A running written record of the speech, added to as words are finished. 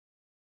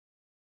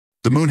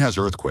The moon has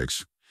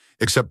earthquakes,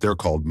 except they're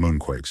called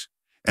moonquakes,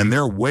 and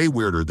they're way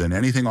weirder than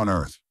anything on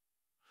Earth.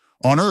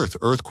 On Earth,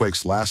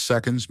 earthquakes last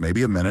seconds,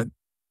 maybe a minute.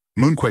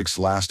 Moonquakes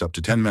last up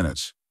to 10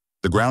 minutes.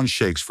 The ground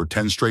shakes for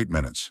 10 straight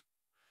minutes.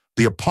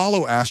 The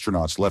Apollo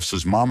astronauts left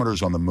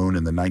seismometers on the moon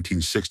in the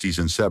 1960s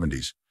and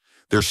 70s.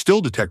 They're still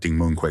detecting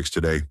moonquakes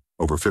today,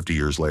 over 50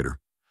 years later.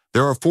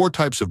 There are 4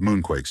 types of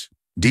moonquakes.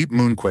 Deep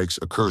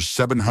moonquakes occur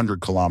 700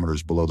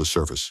 kilometers below the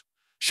surface.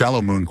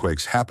 Shallow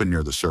moonquakes happen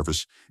near the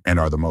surface and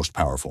are the most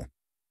powerful.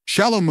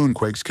 Shallow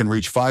moonquakes can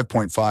reach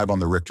 5.5 on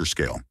the Richter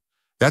scale.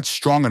 That's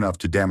strong enough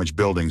to damage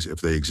buildings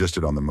if they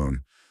existed on the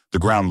moon. The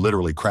ground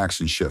literally cracks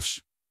and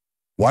shifts.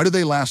 Why do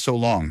they last so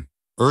long?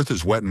 Earth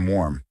is wet and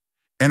warm.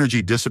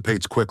 Energy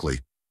dissipates quickly.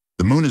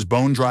 The moon is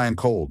bone dry and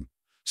cold.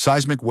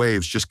 Seismic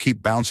waves just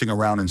keep bouncing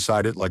around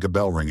inside it like a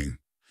bell ringing.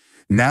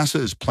 NASA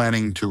is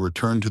planning to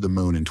return to the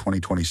moon in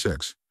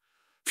 2026.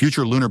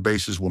 Future lunar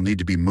bases will need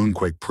to be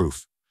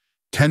moonquake-proof.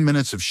 10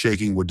 minutes of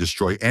shaking would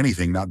destroy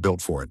anything not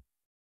built for it.